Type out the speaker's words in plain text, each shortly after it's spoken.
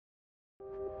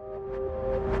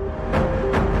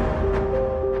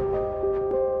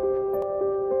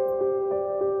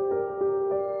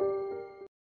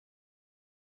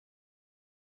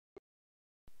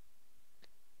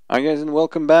Hi guys and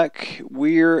welcome back.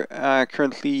 We're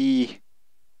currently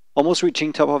almost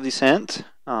reaching top of descent.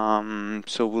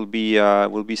 So we'll be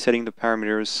setting the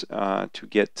parameters to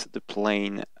get the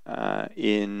plane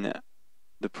in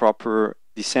the proper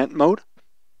descent mode.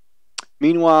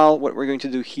 Meanwhile, what we're going to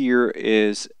do here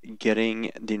is getting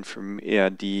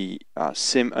the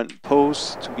sim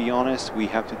unposed. To be honest, we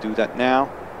have to do that now.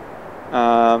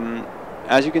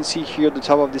 As you can see here, the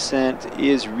top of descent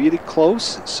is really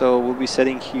close, so we'll be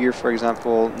setting here, for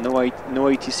example, no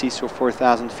ATC, so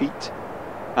 4,000 feet.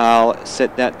 I'll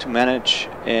set that to manage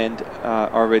and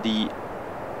already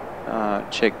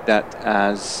check that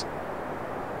as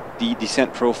the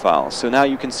descent profile. So now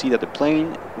you can see that the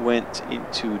plane went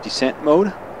into descent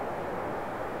mode.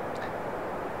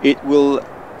 It will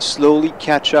slowly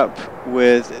catch up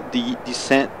with the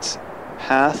descent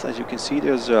path. As you can see,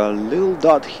 there's a little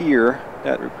dot here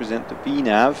that represent the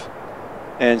VNAV,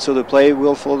 and so the plane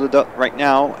will follow the dot right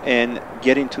now and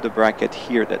get into the bracket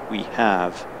here that we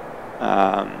have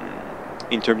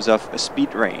in terms of a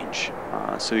speed range.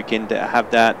 So you can have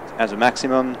that as a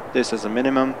maximum, this as a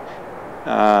minimum,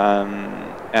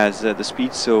 as the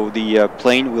speed. So the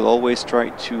plane will always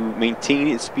try to maintain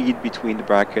its speed between the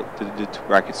two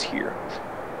brackets here.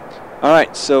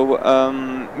 Alright, so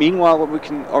meanwhile what we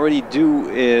can already do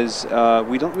is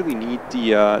we don't really need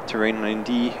the terrain on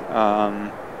ND.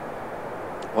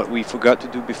 What we forgot to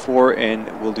do before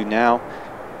and we'll do now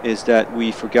is that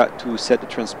we forgot to set the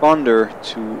transponder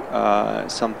to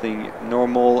something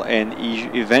normal, and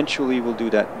eventually we'll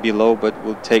do that below, but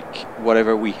we'll take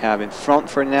whatever we have in front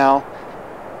for now.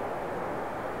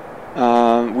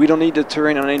 We don't need the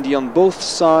terrain on ND on both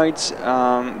sides.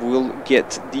 We'll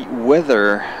get the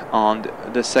weather on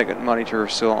the second monitor,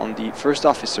 so on the first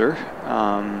officer,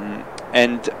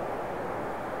 and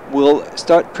we'll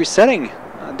start presetting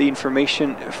the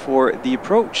information for the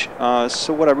approach.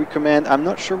 So what I recommend, I'm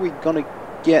not sure we're gonna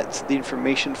get the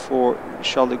information for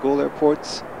Charles de Gaulle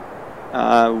Airport.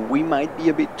 We might be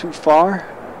a bit too far.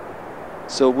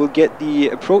 So we'll get the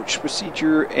approach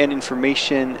procedure and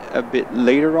information a bit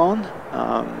later on.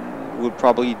 We'll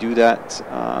probably do that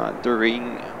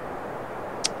during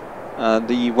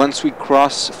once we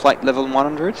cross flight level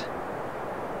 100.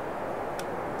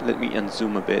 Let me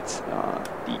unzoom a bit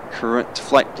the current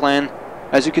flight plan.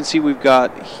 As you can see, we've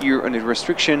got here a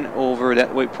restriction over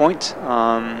that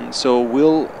waypoint. So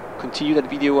we'll continue that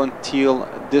video until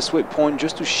this waypoint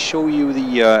just to show you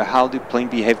the how the plane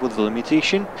behaves with the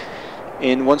limitation.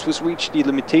 And once we reach the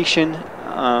limitation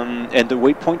and the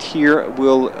waypoint here,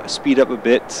 we'll speed up a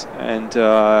bit, and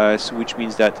so which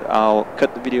means that I'll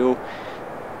cut the video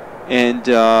and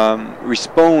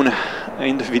respawn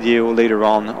in the video later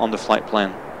on the flight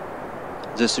plan,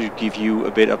 just to give you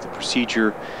a bit of the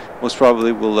procedure. Most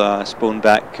probably we'll spawn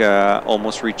back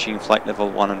almost reaching flight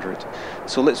level 100.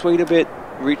 So let's wait a bit,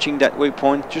 reaching that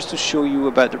waypoint, just to show you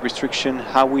about the restriction,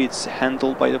 how it's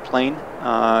handled by the plane.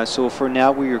 So for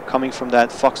now we are coming from that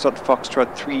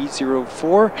Foxtrot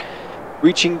 304,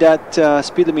 reaching that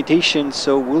speed limitation,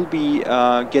 so we'll be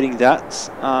getting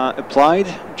that applied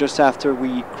just after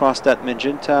we cross that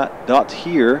magenta dot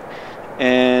here,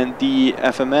 and the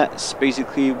FMS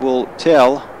basically will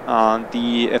tell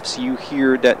the FCU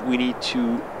here that we need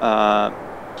to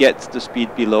get the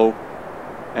speed below,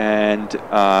 and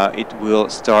it will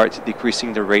start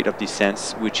decreasing the rate of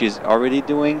descent, which is already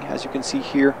doing. As you can see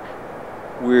here,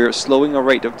 we're slowing our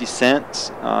rate of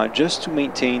descent just to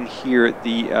maintain here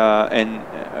the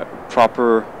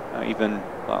proper even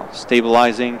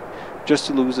stabilizing, just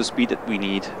to lose the speed that we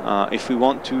need. If we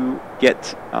want to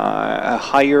get a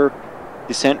higher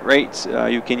descent rate,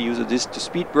 you can use the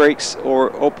speed brakes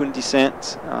or open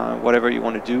descent, whatever you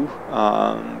want to do,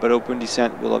 but open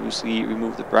descent will obviously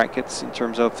remove the brackets in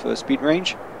terms of speed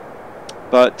range.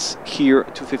 But here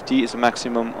 250 is a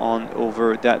maximum on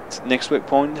over that next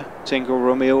waypoint, Tango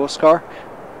Romeo Oscar,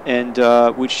 and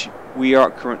which we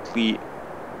are currently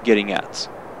getting at.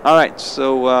 Alright,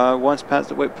 so once past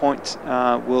the waypoint,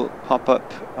 we'll pop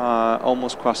up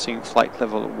almost crossing flight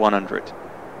level 100.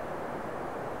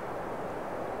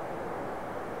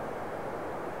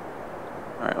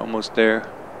 Alright, almost there.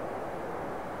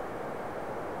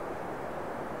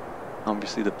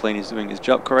 Obviously the plane is doing its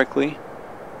job correctly.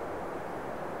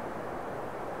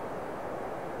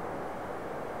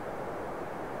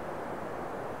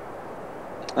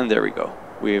 And there we go.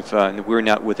 We're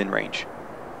now within range.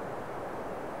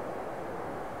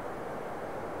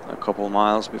 A couple of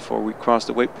miles before we cross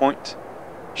the waypoint.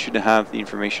 Should have the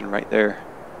information right there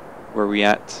where we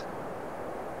at.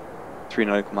 3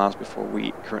 nautical miles before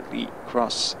we currently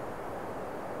cross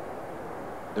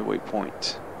the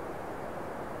waypoint.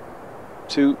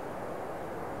 2,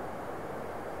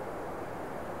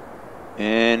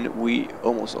 And we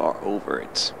almost are over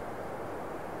it.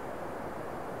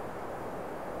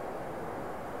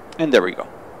 And there we go.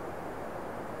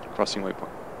 Crossing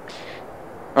waypoint.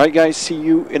 Alright guys, see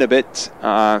you in a bit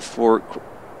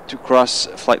to cross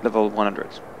flight level 100.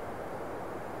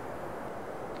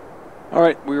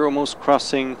 Alright, we're almost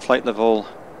crossing flight level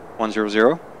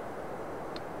 100,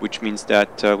 which means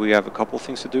that we have a couple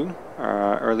things to do.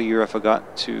 Earlier I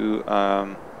forgot to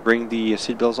bring the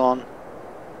seatbelts on,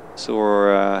 so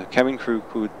our cabin crew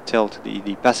could tell to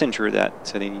the passenger that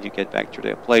they need to get back to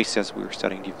their place as we were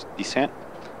starting the descent.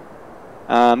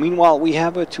 Meanwhile, we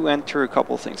have to enter a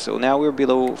couple things. So now we're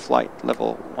below flight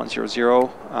level 100.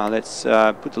 Let's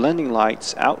put the landing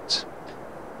lights out.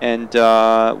 And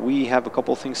we have a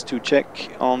couple things to check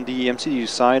on the MCDU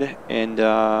side and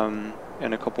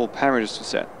a couple parameters to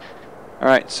set.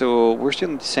 Alright, so we're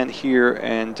still in descent here,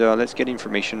 and let's get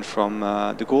information from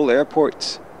the goal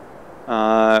airport.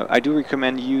 I do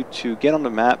recommend you to get on the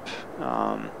map,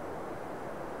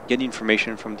 get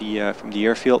information from the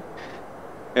airfield.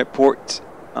 Airport.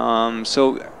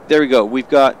 So there we go. We've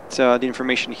got the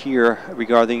information here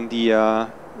regarding the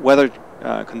weather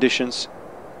conditions.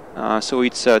 So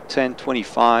it's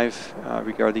 10:25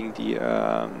 regarding the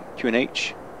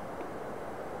QNH.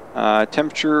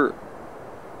 Temperature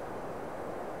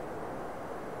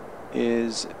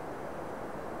is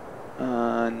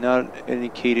not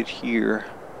indicated here,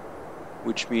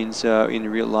 which means in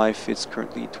real life it's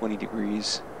currently 20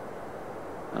 degrees.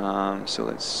 So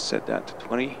let's set that to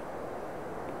 20.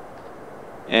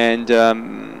 And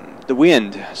the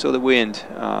wind, so the wind,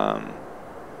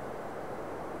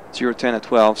 0, 10 at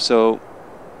 12, so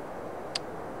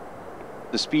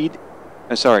the speed,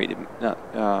 sorry,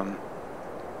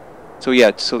 so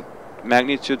yeah, so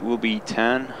magnitude will be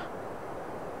 10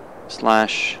 /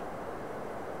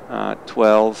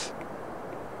 12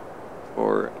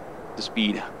 for the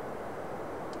speed.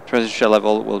 Transition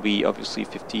level will be obviously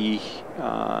 50,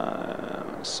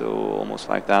 so almost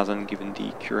 5,000 given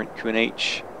the current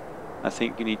QNH. I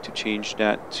think you need to change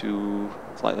that to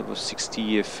flight level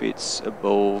 60 if it's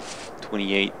above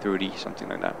 28, 30, something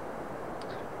like that.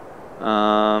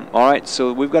 Alright,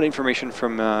 so we've got information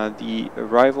from the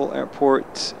arrival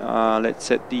airport. Let's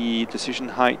set the decision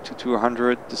height to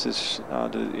 200. This is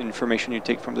the information you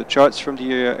take from the charts from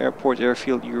the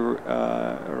airfield you're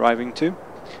arriving to.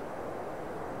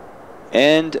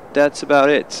 And that's about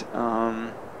it.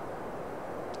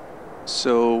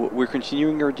 So we're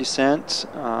continuing our descent.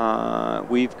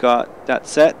 We've got that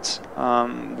set.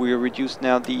 We reduced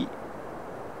now the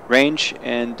range,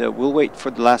 and we'll wait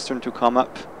for the last turn to come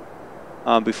up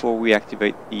before we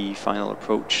activate the final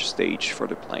approach stage for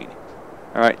the plane.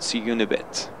 Alright, see you in a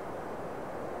bit.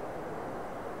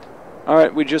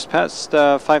 Alright, we just passed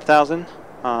 5,000.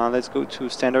 Let's go to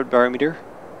standard barometer.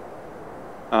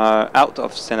 Out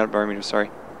of standard barometer, sorry.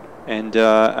 And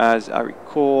as I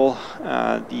recall,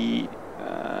 the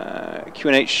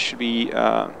QNH should be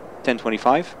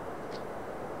 1025.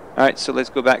 Alright, so let's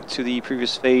go back to the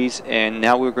previous phase, and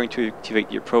now we're going to activate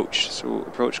the approach. So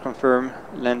approach confirm,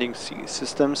 landing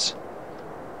systems.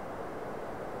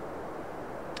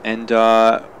 And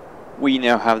we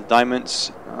now have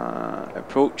diamonds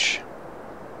approach,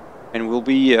 and we'll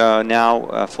be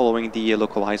now following the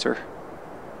localizer.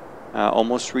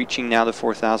 Almost reaching now the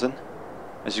 4,000.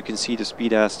 As you can see, the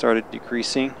speed has started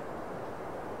decreasing,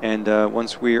 and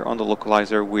once we're on the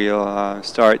localizer, we'll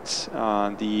start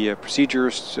the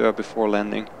procedures before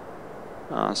landing.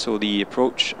 So the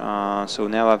approach, so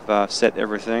now I've set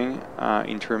everything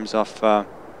in terms of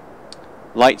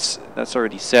lights. That's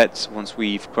already set once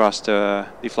we've crossed the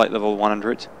flight level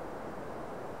 100.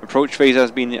 Approach phase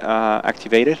has been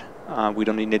activated. We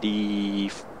don't need the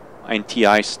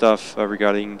NTI stuff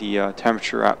regarding the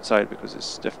temperature outside, because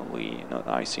it's definitely not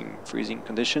icing, freezing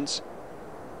conditions.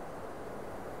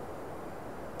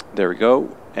 There we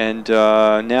go. And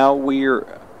now we're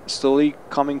slowly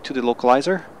coming to the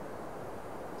localizer.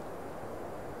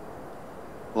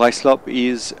 Light slope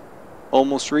is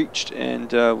almost reached,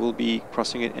 and we'll be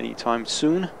crossing it anytime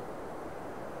soon.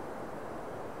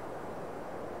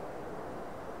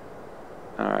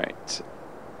 Alright,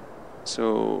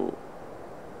 so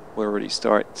we'll already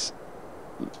start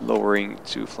lowering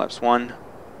to flaps 1.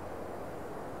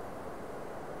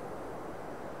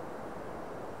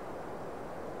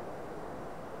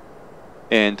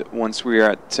 And once we're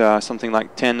at something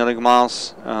like 10 nautical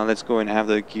miles, let's go and have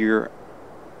the gear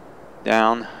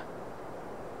down.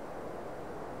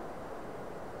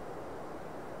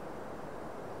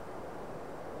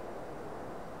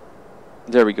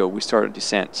 There we go, we started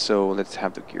descent, so let's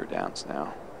have the gear downs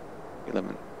now.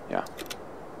 11, yeah.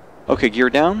 Okay, gear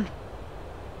down.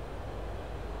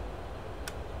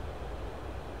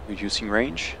 reducing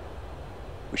range.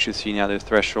 We should see now the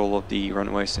threshold of the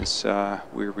runway since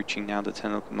we're reaching now the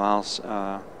 10 nautical miles,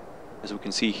 as we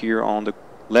can see here on the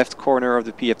left corner of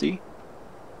the PFD.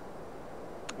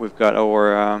 We've got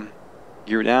our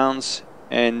gear downs,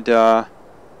 and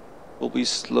we'll be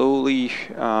slowly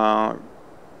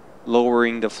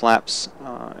lowering the flaps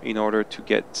in order to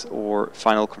get our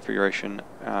final configuration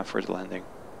for the landing.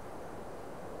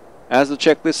 As the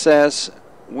checklist says,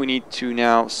 we need to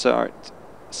now start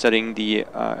setting the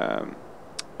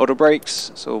auto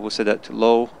brakes, so we'll set that to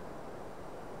low.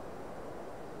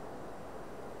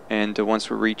 And once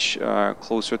we reach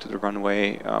closer to the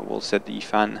runway, we'll set the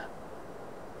fan.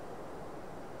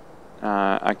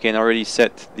 I can already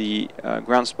set the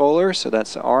ground spoiler, so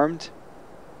that's armed.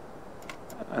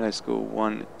 Let's go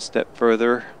one step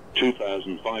further.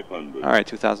 2,500. Alright,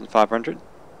 2,500.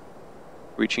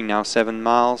 Reaching now 7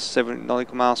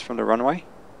 nautical miles from the runway.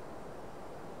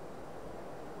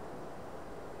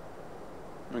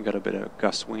 We got a bit of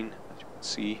gust wind, as you can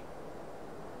see.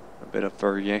 A bit of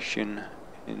variation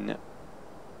in.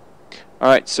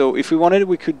 Alright, so if we wanted,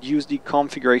 we could use the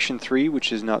configuration 3,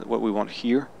 which is not what we want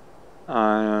here.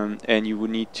 And you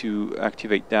would need to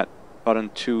activate that button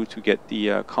 2 to get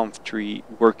the conf tree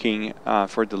working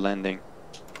for the landing.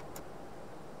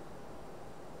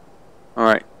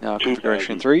 Alright, now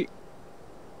configuration 3.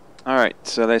 Alright,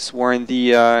 so let's warn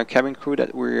the cabin crew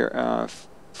that we're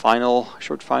final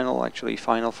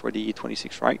for the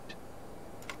 26 right.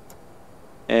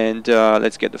 And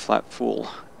let's get the flap full.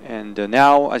 And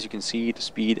now, as you can see, the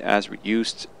speed has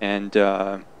reduced, and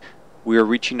we are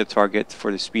reaching the target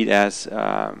for the speed as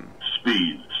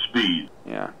Speed.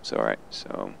 yeah, so alright,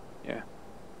 so yeah.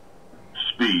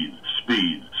 Speed.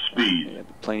 Yeah,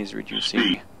 the plane is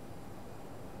reducing.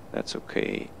 That's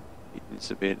okay. It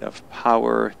needs a bit of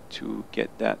power to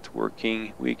get that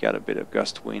working. We got a bit of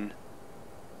gust wind.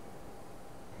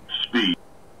 Speed.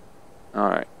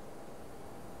 Alright.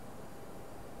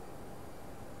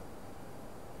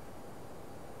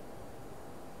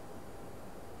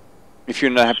 If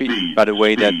you're not happy by the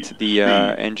way that the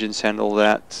engines handle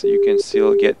that, you can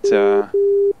still get that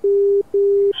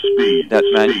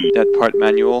part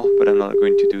manual, but I'm not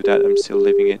going to do that. I'm still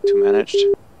leaving it to managed.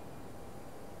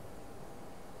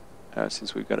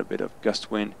 Since we've got a bit of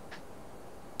gust wind.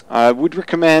 I would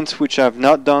recommend, which I've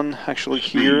not done actually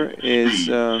here, is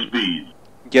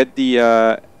get the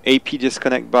AP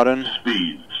disconnect button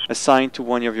assigned to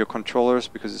one of your controllers,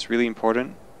 because it's really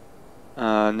important.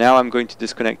 Now I'm going to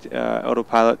disconnect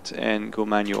autopilot and go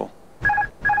manual.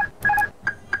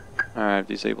 I've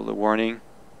disabled the warning.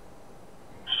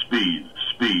 Speed.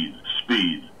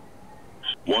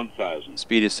 1,000.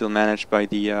 Speed is still managed by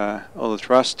the auto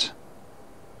thrust.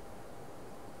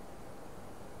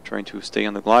 Trying to stay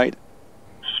on the glide.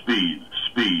 Speed.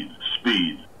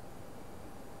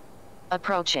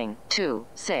 Approaching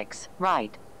 26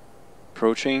 right.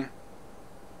 Approaching.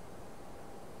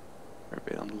 We're a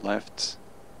bit on the left.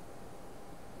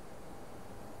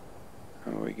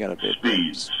 Oh, we got a bit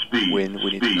of wind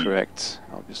we need to correct,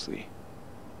 obviously.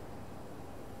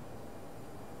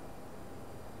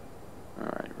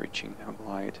 Alright, reaching now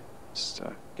glide. Just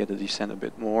get the descent a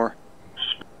bit more.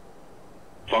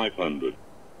 500.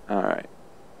 Alright,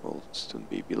 we'll soon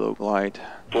be below glide.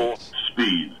 Four.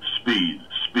 Speed.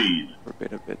 We're a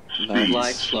bit left.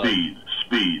 Glide slow.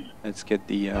 Speed. Let's get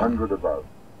the 100 above.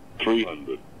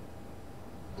 300.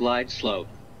 Glide slow.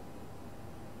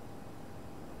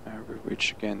 we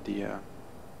reach again the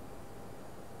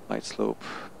light slope.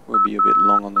 Will be a bit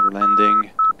long on the landing,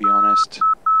 to be honest.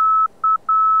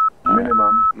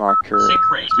 Minimum. Marker.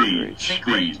 Sink rate.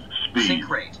 Speed. Sink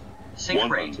rate.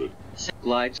 100.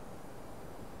 Glide.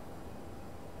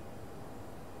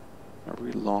 Not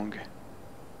really long,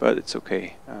 but it's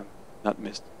okay. Not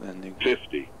missed landing.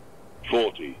 50.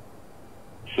 40.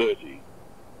 30.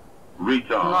 Retard.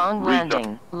 Long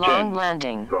landing. Long 10.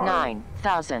 landing.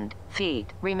 9,000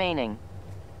 feet remaining.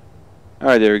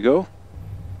 Alright, there we go.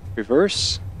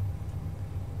 Reverse.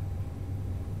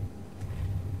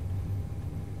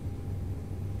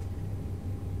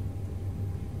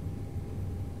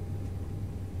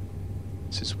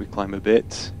 Since we climb a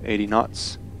bit, 80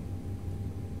 knots.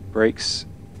 Brakes.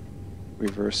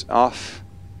 Reverse off.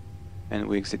 And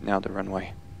we exit now the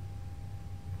runway.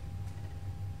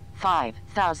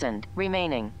 5,000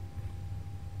 remaining.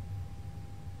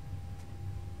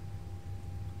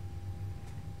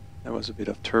 That was a bit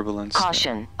of turbulence.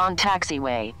 Caution on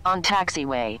taxiway. On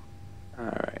taxiway.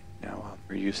 Alright, now I'm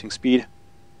reducing speed.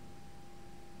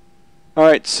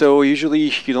 Alright, so usually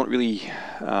you don't really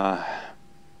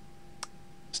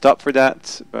stop for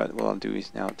that, but what I'll do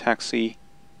is now taxi.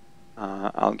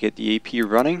 I'll get the APU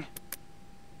running.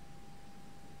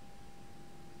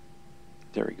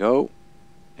 There we go.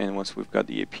 And once we've got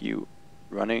the APU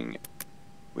running,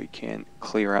 we can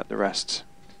clear out the rest.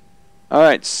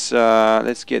 Alright, so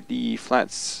let's get the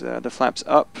flaps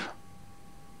up.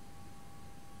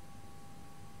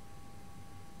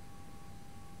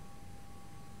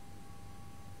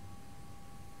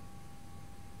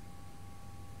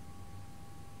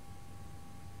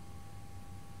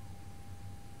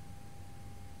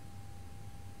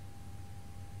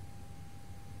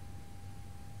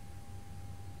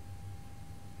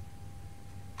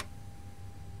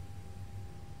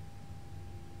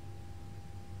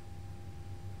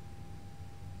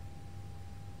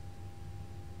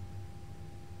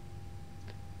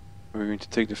 We're going to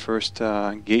take the first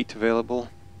gate available.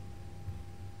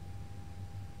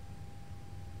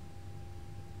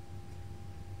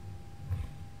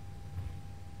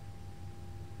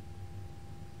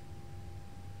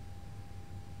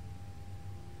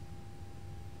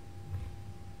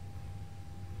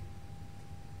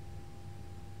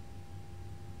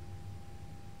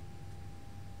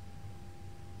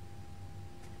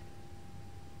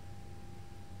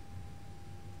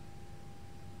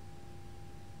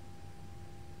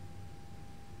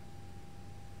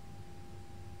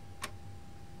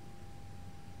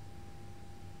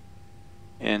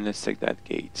 And let's take that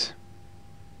gate.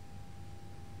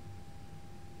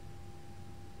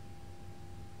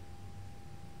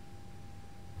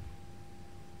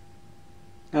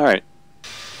 Alright.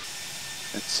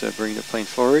 Let's bring the plane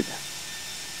forward.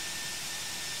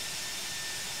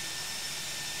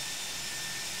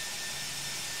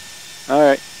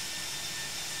 Alright.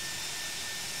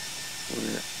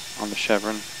 We're on the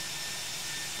chevron.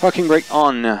 Parking brake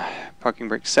on. Parking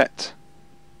brake set.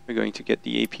 We're going to get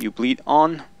the APU bleed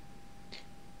on.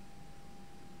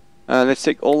 Let's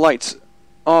take all lights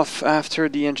off after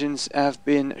the engines have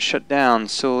been shut down.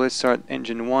 So let's start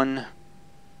engine 1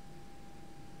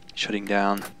 shutting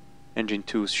down, engine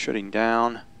 2 is shutting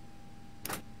down.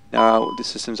 Now the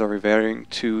systems are reverting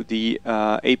to the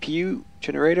APU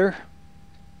generator.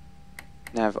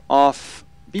 Nav off,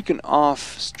 beacon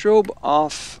off, strobe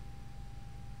off,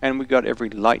 and we got every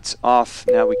lights off.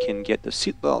 Now we can get the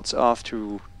seat belts off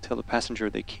to tell the passenger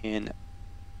they can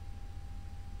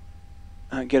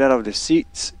get out of the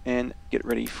seats and get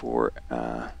ready for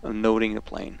unloading the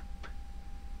plane.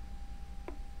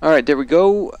 Alright, there we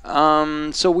go.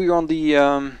 So we're on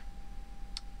the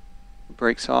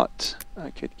brakes hot. I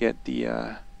could get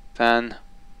the fan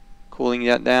cooling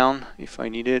that down if I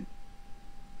need it.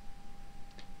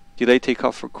 Delay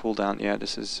takeoff for cool down. Yeah,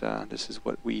 this is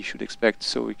what we should expect.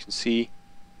 So we can see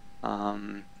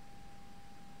the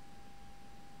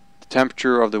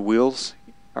temperature of the wheels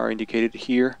are indicated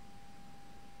here,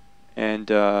 and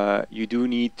you do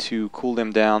need to cool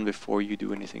them down before you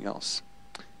do anything else.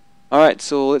 Alright,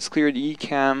 so let's clear the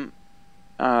ECAM.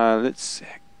 Let's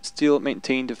still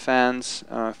maintain the fans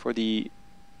for the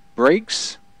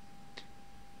brakes,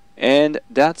 and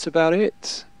that's about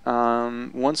it.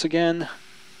 Once again,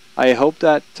 I hope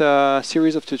that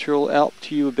series of tutorials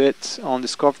helped you a bit on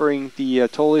discovering the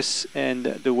Toliss and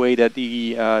the way that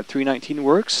the 319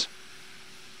 works.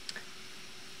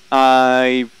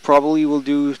 I probably will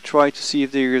try to see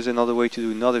if there is another way to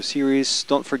do another series.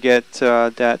 Don't forget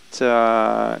that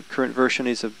current version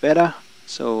is a beta,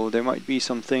 so there might be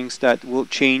some things that will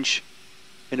change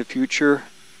in the future.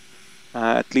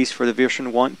 At least for the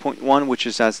version 1.1, which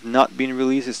has not been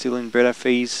released, is still in beta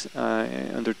phase,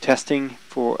 under testing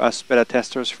for us beta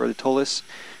testers for the Toliss.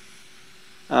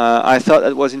 I thought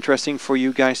it was interesting for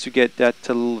you guys to get that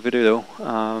little video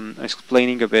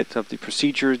explaining a bit of the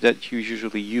procedure that you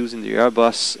usually use in the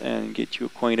Airbus and get you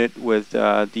acquainted with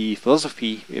the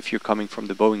philosophy if you're coming from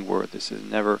the Boeing world. This is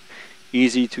never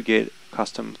easy to get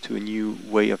accustomed to a new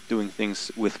way of doing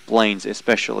things with planes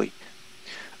especially.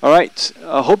 Alright,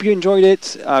 I hope you enjoyed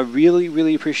it. I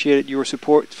really appreciated your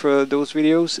support for those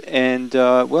videos, and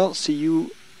well, see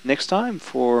you next time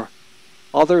for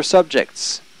other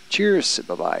subjects. Cheers,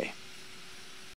 bye bye.